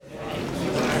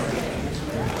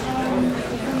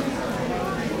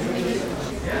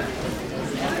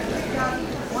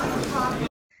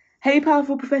Hey,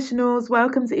 powerful professionals,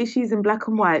 welcome to Issues in Black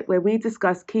and White, where we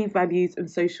discuss key values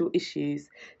and social issues.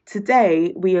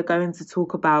 Today, we are going to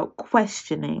talk about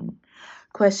questioning.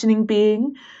 Questioning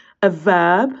being a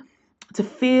verb to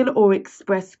feel or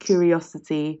express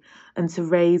curiosity and to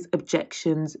raise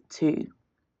objections to.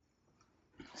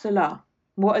 Salah,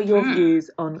 what are your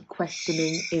views on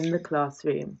questioning in the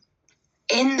classroom?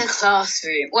 In the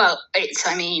classroom, well,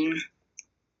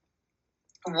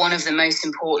 one of the most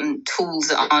important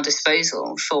tools at our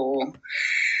disposal for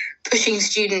pushing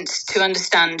students to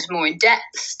understand more in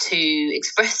depth, to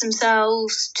express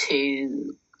themselves,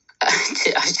 to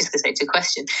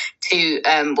question,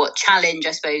 challenge,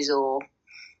 I suppose, or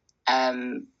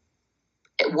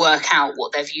work out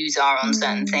what their views are on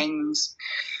certain things.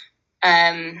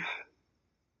 I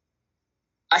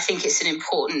think it's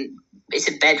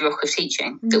a bedrock of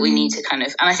teaching that we need to and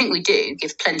I think we do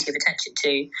give plenty of attention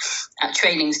to at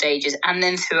training stages and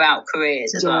then throughout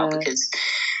careers as well, because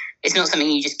it's not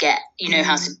something you just get. You know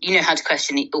how to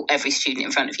question every student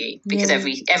in front of you, because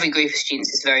every group of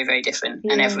students is very, very different,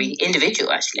 and every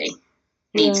individual actually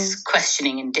needs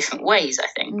questioning in different ways, I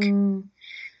think.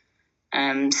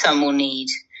 Some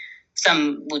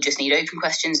will just need open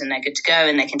questions and they're good to go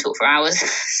and they can talk for hours.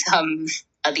 Some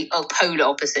are the polar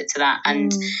opposite to that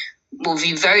and will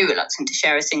be very reluctant to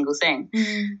share a single thing.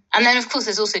 And then, of course,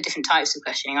 there's also different types of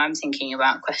questioning. I'm thinking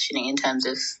about questioning in terms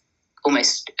of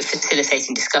almost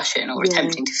facilitating discussion or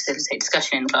attempting to facilitate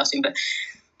discussion in the classroom, but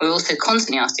we're also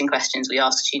constantly asking questions. We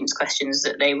ask students questions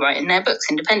that they write in their books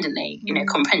independently,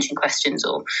 comprehension questions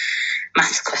or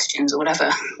maths questions or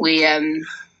whatever. We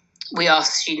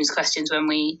ask students questions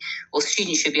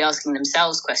students should be asking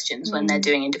themselves questions when they're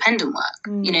doing independent work.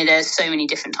 There's so many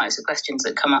different types of questions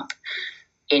that come up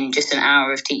in just an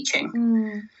hour of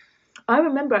teaching. I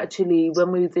remember actually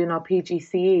when we were doing our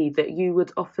PGCE that you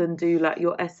would often do like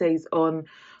your essays on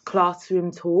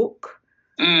classroom talk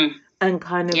and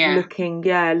kind of looking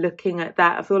at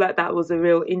that. I feel like that was a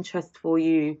real interest for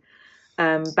you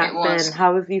back then.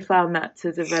 How have you found that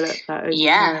to develop that over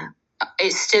time?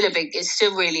 It's still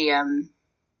really an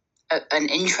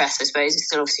interest, I suppose. It's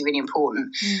still obviously really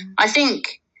important. I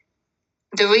think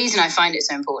the reason I find it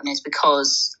so important is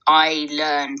because I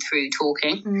learn through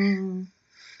talking.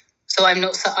 So I'm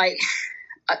not. I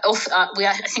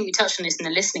think we touched on this in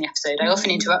the listening episode. I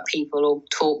often interrupt people or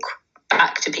talk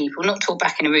back to people, not talk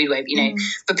back in a rude way,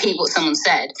 but repeat what someone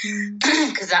said,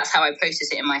 because that's how I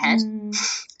process it in my head.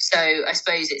 So I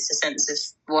suppose it's a sense of,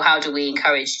 well, how do we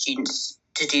encourage students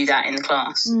to do that in the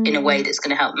class in a way that's going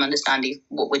to help them understand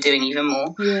what we're doing even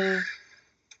more?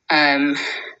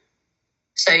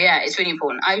 So it's really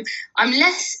important. I'm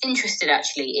less interested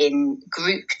actually in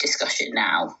group discussion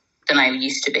now than I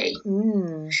used to be.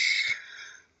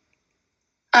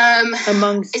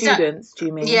 Among students, do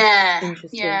you mean?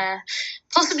 Yeah.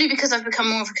 Possibly because I've become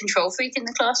more of a control freak in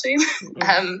the classroom.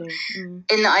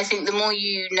 In that I think the more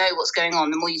you know what's going on,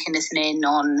 the more you can listen in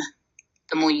on,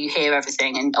 the more you hear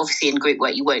everything. And obviously in group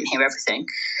work, you won't hear everything.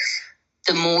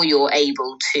 The more you're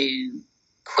able to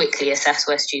quickly assess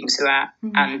where students are at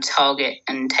and target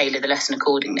and tailor the lesson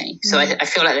accordingly. So I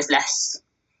feel like there's less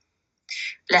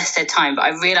dead time, but I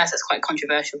realise that's quite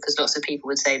controversial because lots of people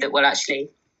would say that, well, actually,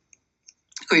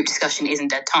 group discussion isn't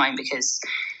dead time because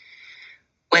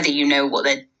whether you know what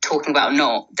they're talking about or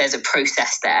not, there's a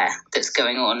process there that's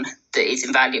going on that is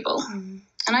invaluable.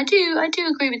 And I do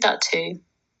agree with that too.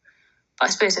 But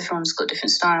I suppose everyone's got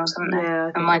different styles, haven't they?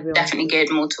 And mine definitely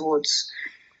geared more towards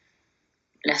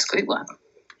less group work.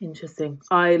 Interesting.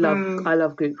 I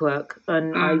love group work,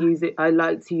 and I use it. I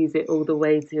like to use it all the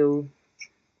way till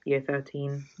year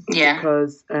 13.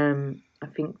 Because I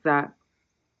think that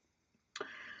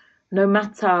no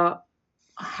matter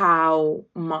how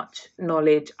much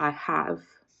knowledge I have,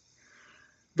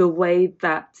 the way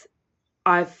that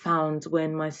I've found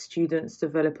when my students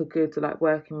develop a good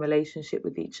working relationship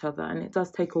with each other, and it does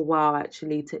take a while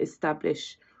actually to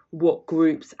establish what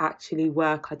groups actually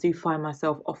work. I found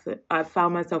myself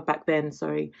back then,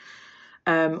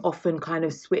 often kind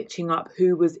of switching up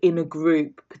who was in a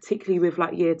group, particularly with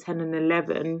year 10 and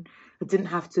 11. I didn't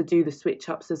have to do the switch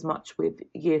ups as much with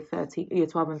year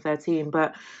 12 and 13,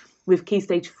 but with Key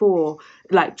Stage 4,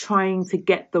 trying to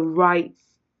get the right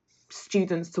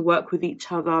students to work with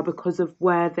each other because of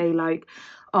where they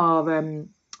are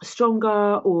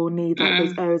stronger or need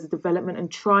those areas of development,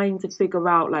 and trying to figure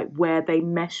out where they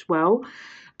mesh well.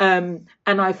 And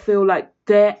I feel like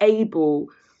they're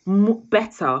able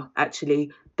better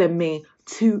actually than me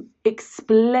to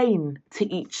explain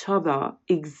to each other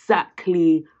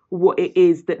exactly what it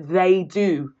is that they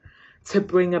do to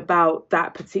bring about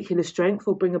that particular strength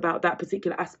or bring about that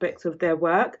particular aspect of their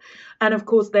work. And of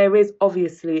course, there is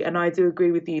obviously, and I do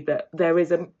agree with you, that there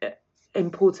is an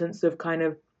importance of kind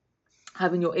of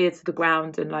having your ear to the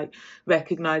ground and like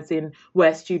recognizing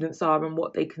where students are and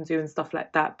what they can do and stuff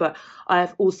like that. But I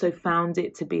have also found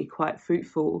it to be quite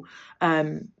fruitful,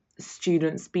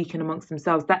 students speaking amongst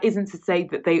themselves. That isn't to say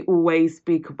that they always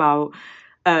speak about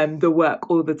the work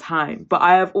all the time, but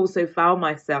I have also found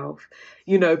myself,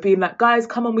 you know, being like, guys,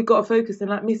 come on, we got to focus,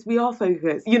 and like, miss, we are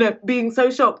focused, you know, being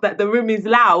so shocked that the room is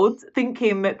loud,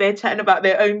 thinking that they're chatting about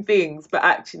their own things, but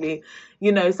actually,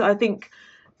 you know. So I think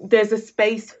there's a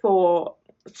space for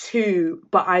two,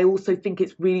 but I also think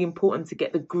it's really important to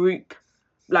get the group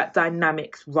like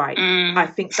dynamics right. I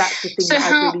think that's the thing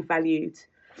that I really valued.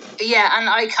 Yeah, and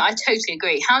I totally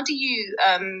agree. How do you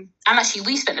and actually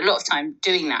we spent a lot of time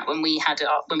doing that when we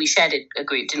shared a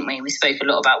group, didn't we? We spoke a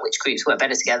lot about which groups work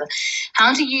better together.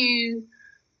 How do you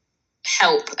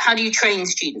train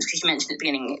students? Because you mentioned at the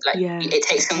beginning, like, it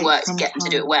takes some work to get them to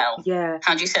do it well. Yeah.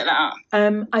 How do you set that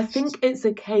up? I think it's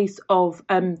a case of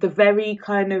the very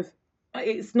kind of,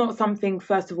 it's not something,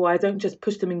 first of all, I don't just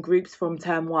push them in groups from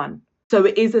term one. So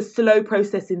it is a slow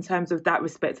process in terms of that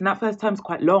respect. And that first term's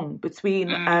quite long, between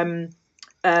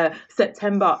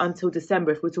September until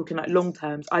December, if we're talking like long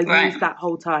terms. I use that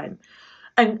whole time.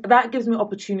 And that gives me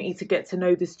opportunity to get to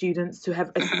know the students, to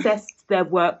have assessed their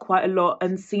work quite a lot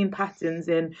and seen patterns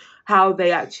in how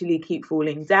they actually keep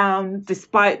falling down,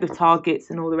 despite the targets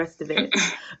and all the rest of it.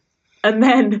 And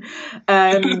then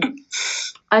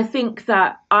I think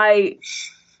that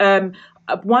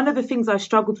one of the things I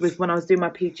struggled with when I was doing my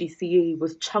PGCE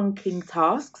was chunking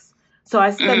tasks. So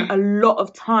I spent a lot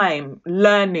of time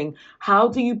learning, how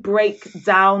do you break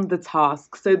down the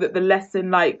task so that the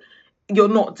lesson, like, you're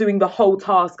not doing the whole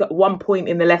task at one point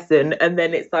in the lesson and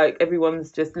then it's like everyone's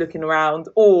just looking around,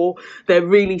 or they're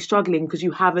really struggling because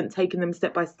you haven't taken them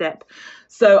step by step.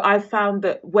 So I found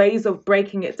that ways of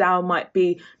breaking it down might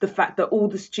be the fact that all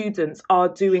the students are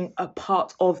doing a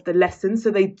part of the lesson, so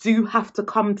they do have to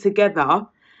come together.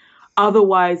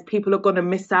 Otherwise, people are going to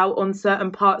miss out on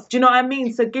certain parts. Do you know what I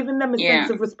mean? So giving them a sense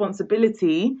of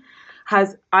responsibility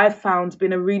has, I've found,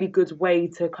 been a really good way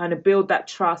to kind of build that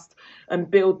trust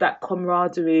and build that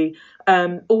camaraderie.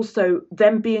 Also,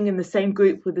 them being in the same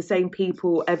group with the same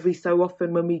people every so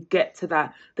often, when we get to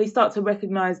that, they start to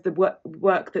recognise the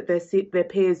work that their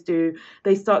peers do.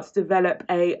 They start to develop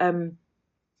a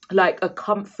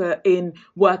comfort in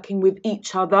working with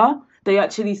each other. They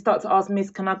actually start to ask, Miss,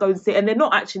 can I go and sit? And they're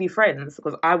not actually friends,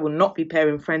 because I will not be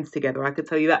pairing friends together, I could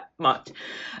tell you that much.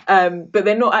 But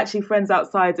they're not actually friends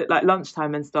outside at like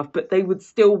lunchtime and stuff, but they would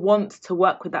still want to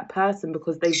work with that person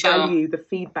because they value the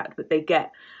feedback that they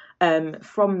get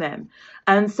from them.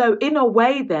 And so in a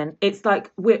way then, it's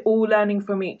like we're all learning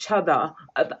from each other.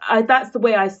 That's the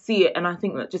way I see it, and I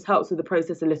think that just helps with the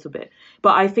process a little bit.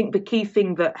 But I think the key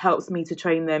thing that helps me to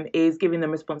train them is giving them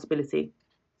responsibility.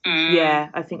 Yeah,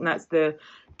 I think that's the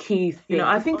key thing. You know,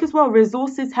 I think as well,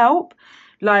 resources help.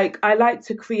 Like, I like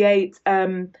to create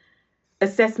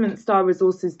assessment style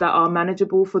resources that are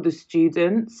manageable for the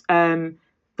students,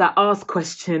 that ask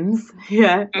questions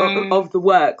of the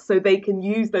work, so they can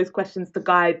use those questions to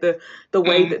guide the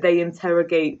way that they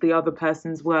interrogate the other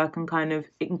person's work and kind of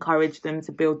encourage them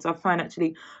to build. So I find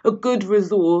actually a good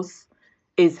resource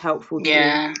is helpful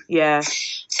too. Yeah.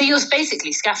 So you're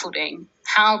basically scaffolding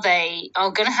how they are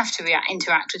going to have to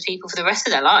interact with people for the rest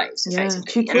of their lives,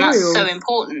 effectively. Tutorials. And that's so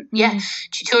important.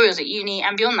 Tutorials at uni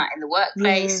and beyond that in the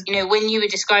workplace. You know, when you were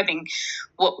describing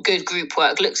what good group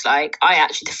work looks like,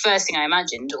 the first thing I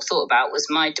imagined or thought about was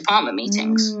my department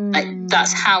meetings. Like,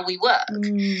 that's how we work.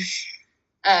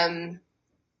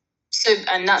 So,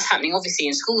 and that's happening obviously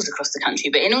in schools across the country,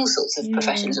 but in all sorts of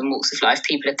professions and walks of life,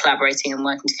 people are collaborating and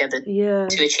working together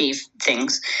to achieve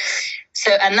things.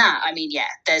 So, and that, I mean,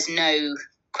 there's no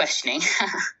questioning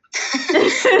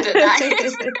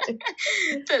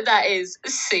that is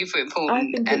super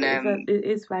important. I think it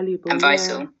is valuable and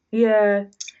vital. Yeah.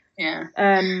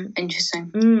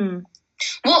 Interesting.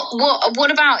 What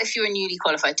about if you're a newly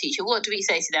qualified teacher? What do we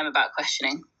say to them about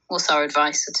questioning? What's our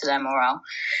advice to them or our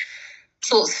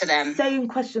thoughts for them? Saying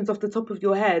questions off the top of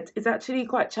your head is actually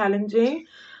quite challenging,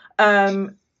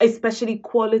 especially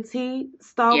quality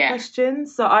style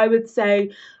questions. So I would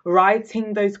say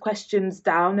writing those questions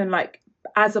down and like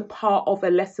as a part of a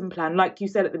lesson plan, like you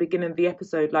said at the beginning of the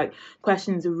episode, like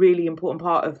questions are a really important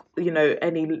part of, you know,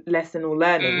 any lesson or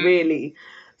learning, really.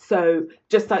 So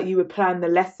just like you would plan the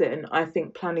lesson, I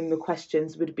think planning the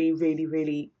questions would be really,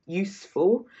 really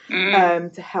useful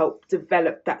to help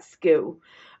develop that skill.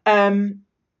 And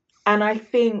I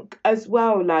think as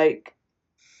well, like,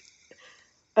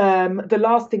 The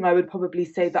last thing I would probably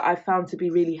say that I found to be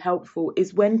really helpful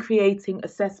is when creating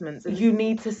assessments, you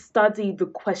need to study the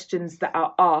questions that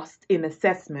are asked in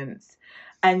assessments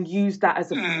and use that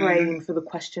as a frame for the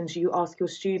questions you ask your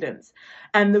students.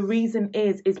 And the reason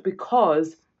is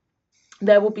because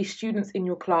there will be students in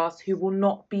your class who will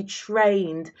not be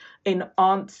trained in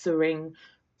answering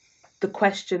the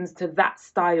questions to that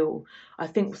style. I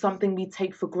think something we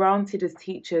take for granted as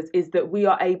teachers is that we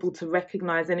are able to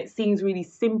recognize, and it seems really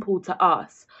simple to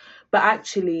us, but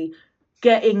actually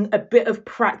getting a bit of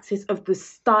practice of the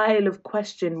style of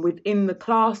question within the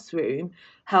classroom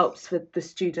helps for the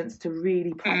students to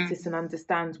really practice and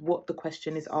understand what the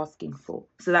question is asking for.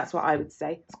 So that's what I would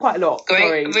say. It's quite a lot.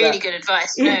 Great, really good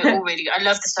advice. No, all really good. I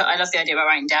love the idea about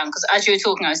writing down, because as you were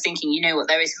talking, I was thinking, you know what,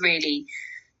 there is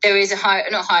a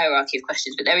not hierarchy of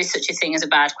questions, but there is such a thing as a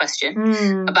bad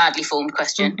question, a badly formed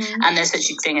question, and there's such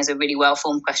a thing as a really well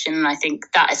formed question. And I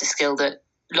think that is a skill that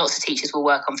lots of teachers will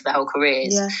work on for their whole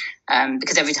careers,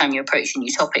 because every time you approach a new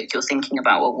topic, you're thinking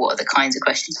about, well, what are the kinds of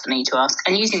questions I need to ask,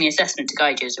 and using the assessment to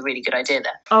guide you is a really good idea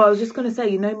there. I was just going to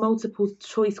say, multiple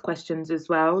choice questions as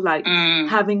well, like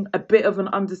having a bit of an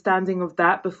understanding of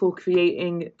that before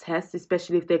creating tests,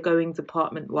 especially if they're going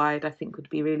department wide, I think would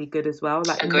be really good as well,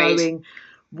 like knowing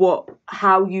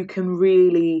how you can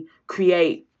really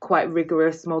create quite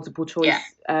rigorous multiple choice.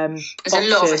 There's options. A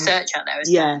lot of research out there,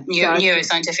 isn't there?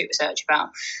 Neuroscientific research about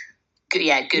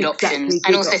good options,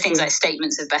 and also things like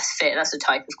statements of best fit. That's a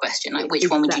type of question, like which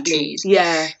one would you choose?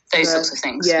 Those sorts of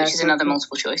things, which is another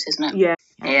multiple choice, isn't it?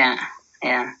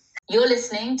 Yeah. You're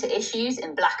listening to Issues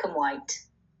in Black and White.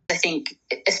 I think,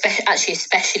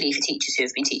 especially for teachers who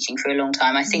have been teaching for a long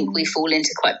time, I think we can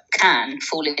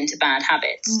fall into bad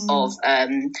habits of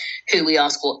who we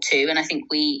ask what to, and I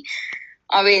think we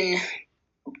are in,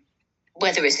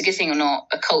 whether it's a good thing or not,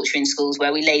 a culture in schools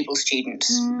where we label students.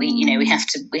 We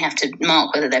have to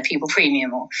mark whether they're pupil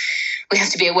premium, or we have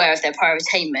to be aware of their prior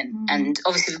attainment. And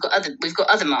obviously we've got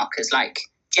other markers like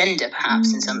gender,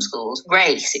 perhaps in some schools,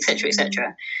 race, etc.,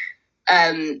 etc.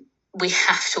 We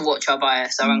have to watch our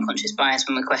bias, our unconscious bias,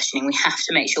 when we're questioning. We have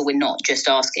to make sure we're not just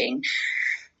asking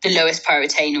the lowest prior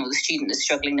attainer or the student that's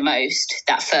struggling the most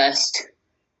that first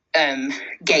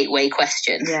gateway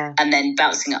question, and then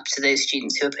bouncing up to those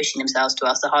students who are pushing themselves to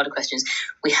ask the harder questions.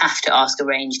 We have to ask a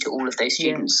range to all of those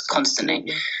students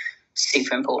constantly.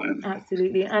 Super important.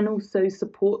 Absolutely. And also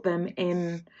support them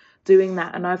in doing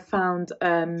that. And I've found,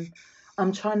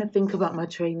 I'm trying to think about my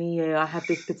trainee year. I had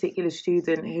this particular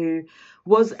student who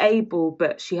was able,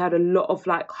 but she had a lot of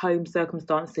home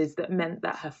circumstances that meant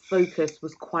that her focus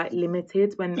was quite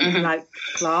limited when in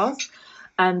class.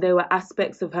 And there were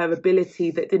aspects of her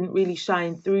ability that didn't really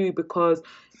shine through because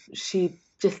she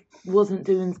just wasn't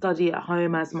doing study at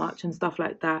home as much and stuff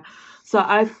like that. So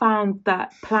I found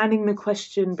that planning the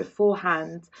question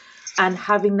beforehand and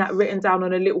having that written down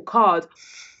on a little card,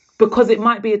 because it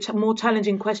might be a more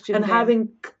challenging question, and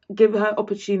give her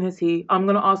opportunity. I'm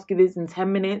going to ask you this in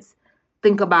 10 minutes.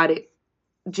 Think about it.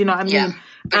 Do you know what I mean? Yeah,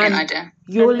 brilliant idea.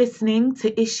 You're listening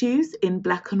to Issues in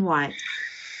Black and White.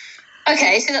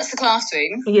 Okay, so that's the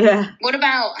classroom. Yeah. What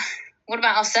about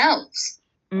ourselves?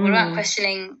 What about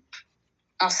questioning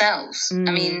ourselves?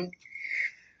 I mean,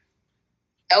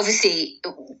 obviously,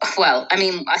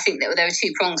 I think that there are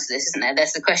two prongs to this, isn't there?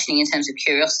 There's the questioning in terms of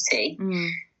curiosity,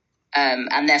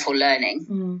 and therefore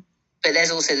learning. But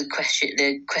there's also the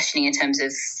questioning in terms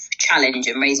of challenge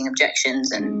and raising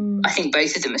objections, and I think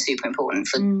both of them are super important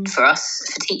for us,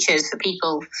 for teachers, for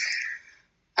people.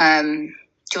 Do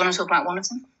you want to talk about one of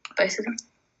them? Both of them?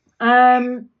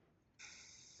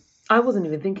 I wasn't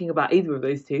even thinking about either of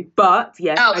those two, but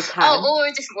yes, I can. Or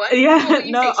a different one. Yeah,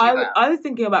 no, I was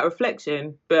thinking about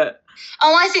reflection, but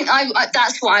I think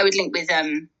that's what I would link with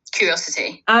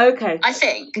curiosity. Oh, okay. I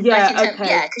think. Yeah,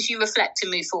 because you reflect to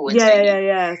move forward.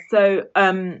 Yeah. So,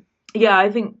 I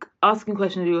think asking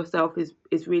questions of yourself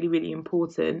is really, really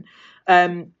important.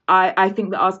 I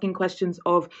think that asking questions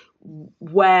of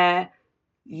where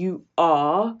you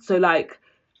are, so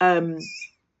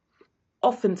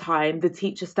oftentimes the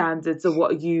teacher standards are what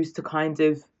are used to kind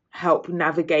of help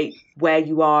navigate where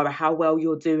you are or how well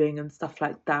you're doing and stuff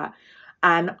like that.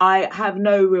 And I have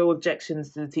no real objections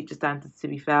to the teacher standards, to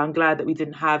be fair. I'm glad that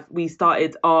we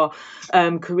started our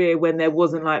career when there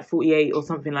wasn't 48 or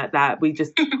something like that. We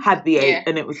just had the 8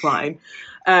 and it was fine.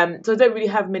 So I don't really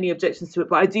have many objections to it,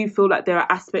 but I do feel like there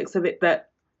are aspects of it that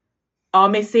are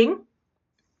missing.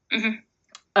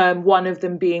 One of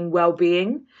them being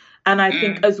well-being. And I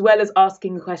think as well as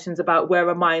asking questions about where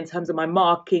am I in terms of my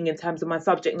marking, in terms of my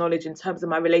subject knowledge, in terms of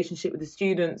my relationship with the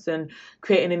students, and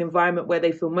creating an environment where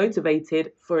they feel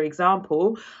motivated, for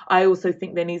example, I also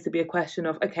think there needs to be a question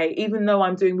of, okay, even though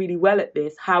I'm doing really well at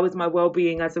this, how is my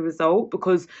well-being as a result?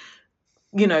 Because,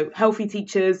 you know, healthy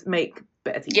teachers make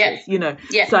better teachers, you know.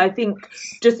 So I think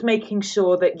just making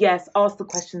sure that, yes, ask the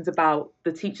questions about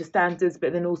the teacher standards,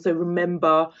 but then also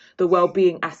remember the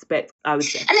well-being aspect, I would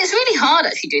say. And it's really hard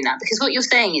actually doing that, because what you're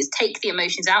saying is take the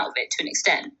emotions out of it to an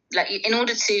extent. Like, in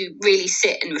order to really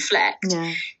sit and reflect,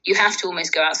 you have to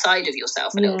almost go outside of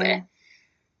yourself a little bit.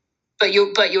 But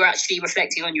you're actually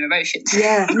reflecting on your emotions.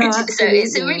 Yeah, no, so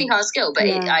it's a really hard skill, but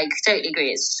I totally agree.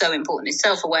 It's so important. It's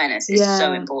self-awareness is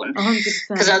so important. 100%.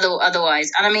 Because otherwise,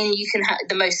 and I mean, you can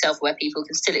the most self-aware people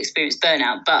can still experience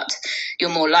burnout, but you're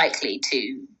more likely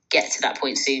to get to that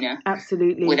point sooner.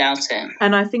 Absolutely. Without it.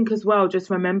 And I think as well,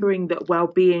 just remembering that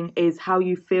well-being is how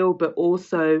you feel, but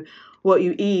also what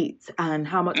you eat and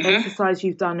how much exercise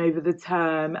you've done over the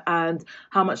term and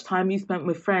how much time you spent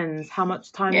with friends, how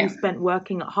much time you spent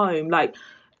working at home. Like,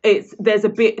 there's a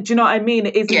bit, do you know what I mean?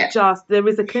 It isn't just, there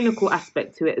is a clinical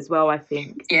aspect to it as well, I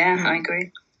think. Yeah, I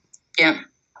agree. Yeah.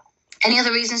 Any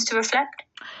other reasons to reflect?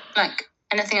 Like,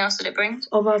 anything else that it brings?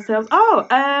 Of ourselves?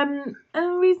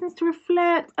 Reasons to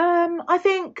reflect. I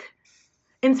think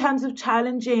in terms of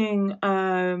challenging,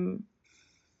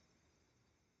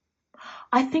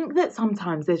 I think that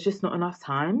sometimes there's just not enough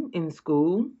time in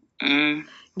school, you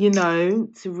know,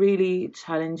 to really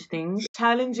challenge things.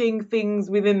 Challenging things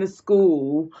within the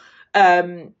school,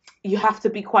 you have to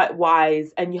be quite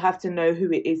wise, and you have to know who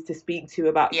it is to speak to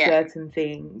about certain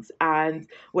things, and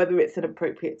whether it's an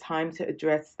appropriate time to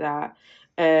address that.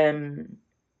 And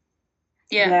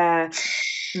I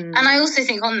also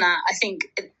think on that, I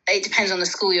think it depends on the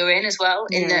school you're in as well.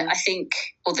 In that, I think,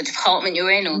 or the department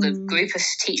you're in, or the group of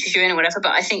teachers you're in, or whatever.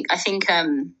 But I think,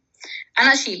 and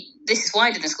actually, this is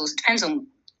wider than schools. It depends on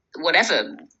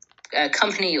whatever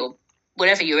company or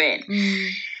whatever you're in.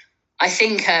 I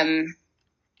think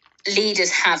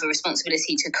leaders have a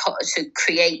responsibility to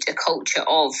create a culture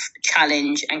of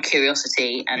challenge and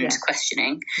curiosity and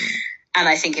questioning. And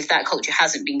I think if that culture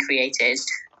hasn't been created,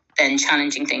 then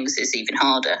challenging things is even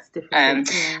harder. And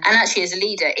actually, as a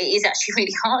leader, it is actually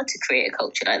really hard to create a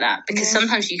culture like that, because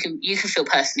sometimes you can feel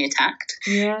personally attacked.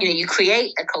 You know, you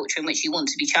create a culture in which you want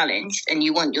to be challenged, and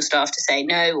you want your staff to say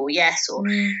no or yes or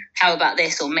how about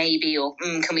this or maybe or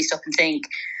can we stop and think.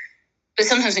 But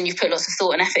sometimes when you've put lots of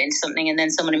thought and effort into something, and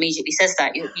then someone immediately says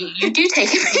that, you do take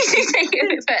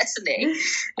it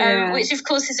personally, which of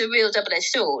course is a real double-edged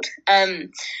sword.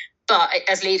 But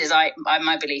as leaders,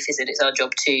 my belief is that it's our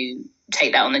job to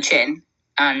take that on the chin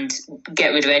and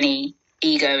get rid of any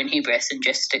ego and hubris, and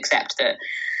just accept that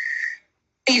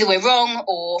either we're wrong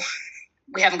or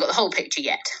we haven't got the whole picture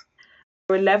yet.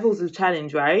 There are levels of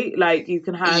challenge, right? Like, you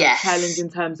can have challenge in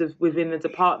terms of within the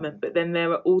department, but then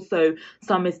there are also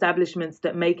some establishments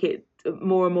that make it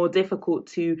more and more difficult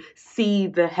to see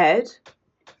the head.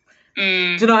 Do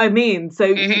you know what I mean?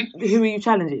 So who are you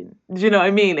challenging? Do you know what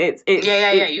I mean? It's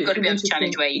You've got to be able to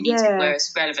challenge where you need to, where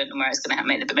it's relevant and where it's going to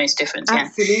make the most difference.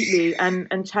 Absolutely.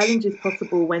 And challenge is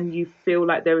possible when you feel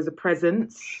like there is a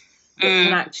presence that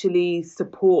can actually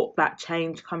support that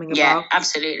change coming about. Yeah,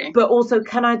 absolutely. But also,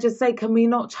 can I just say, can we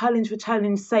not challenge for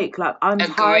challenge's sake? Like, I'm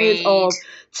tired of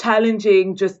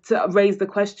challenging just to raise the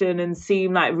question and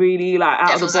seem like really like out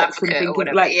Devil's of the box and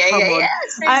thinking like, come on.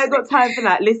 I ain't got time for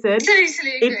that. Listen,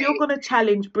 if you're going to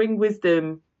challenge, bring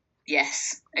wisdom.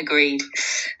 Yes, agreed.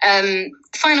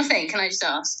 Final thing, can I just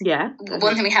ask? Yeah.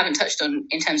 One thing we haven't touched on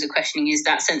in terms of questioning is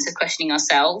that sense of questioning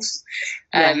ourselves.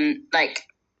 Like,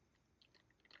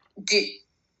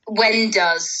 when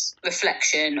does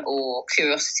reflection or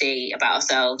curiosity about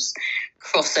ourselves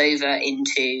cross over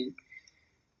into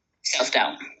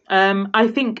self-doubt? I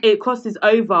think it crosses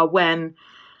over when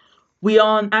we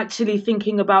aren't actually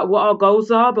thinking about what our goals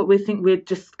are, but we think we're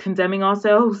just condemning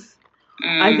ourselves.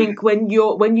 I think when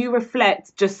you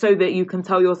reflect just so that you can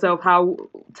tell yourself how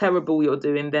terrible you're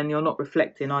doing, then you're not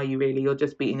reflecting, are you really? You're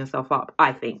just beating yourself up,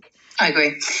 I think. I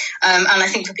agree. And I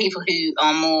think for people who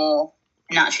are more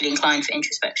naturally inclined for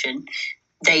introspection,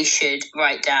 they should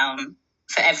write down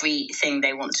for everything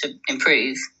they want to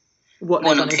improve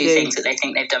one or two things that they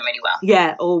think they've done really well.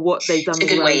 Yeah, or what they've done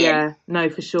really well. Yeah, no,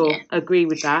 for sure. Agree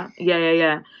with that.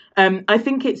 Yeah. I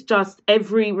think it's just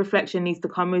every reflection needs to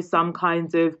come with some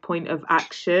kind of point of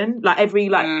action. Like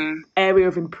every area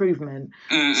of improvement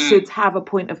should have a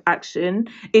point of action.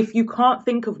 If you can't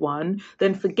think of one,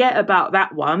 then forget about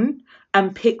that one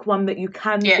and pick one that you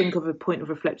can think of a point of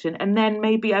reflection. And then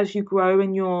maybe as you grow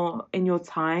in your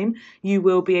time, you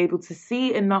will be able to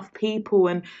see enough people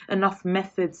and enough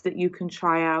methods that you can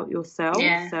try out yourself.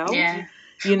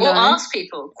 You know? Or ask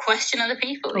people, question other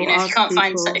people. You know, if you can't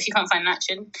find an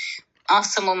action,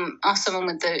 ask someone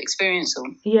with the experience. Or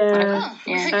whatever.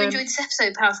 We hope you enjoyed this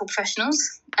episode, Powerful Professionals.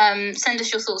 Send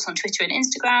us your thoughts on Twitter and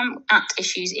Instagram at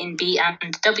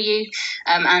issuesinB&W,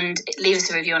 and leave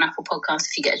us a review on Apple Podcasts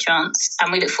if you get a chance.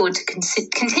 And we look forward to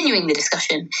continuing the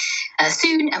discussion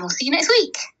soon. And we'll see you next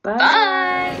week.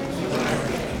 Bye.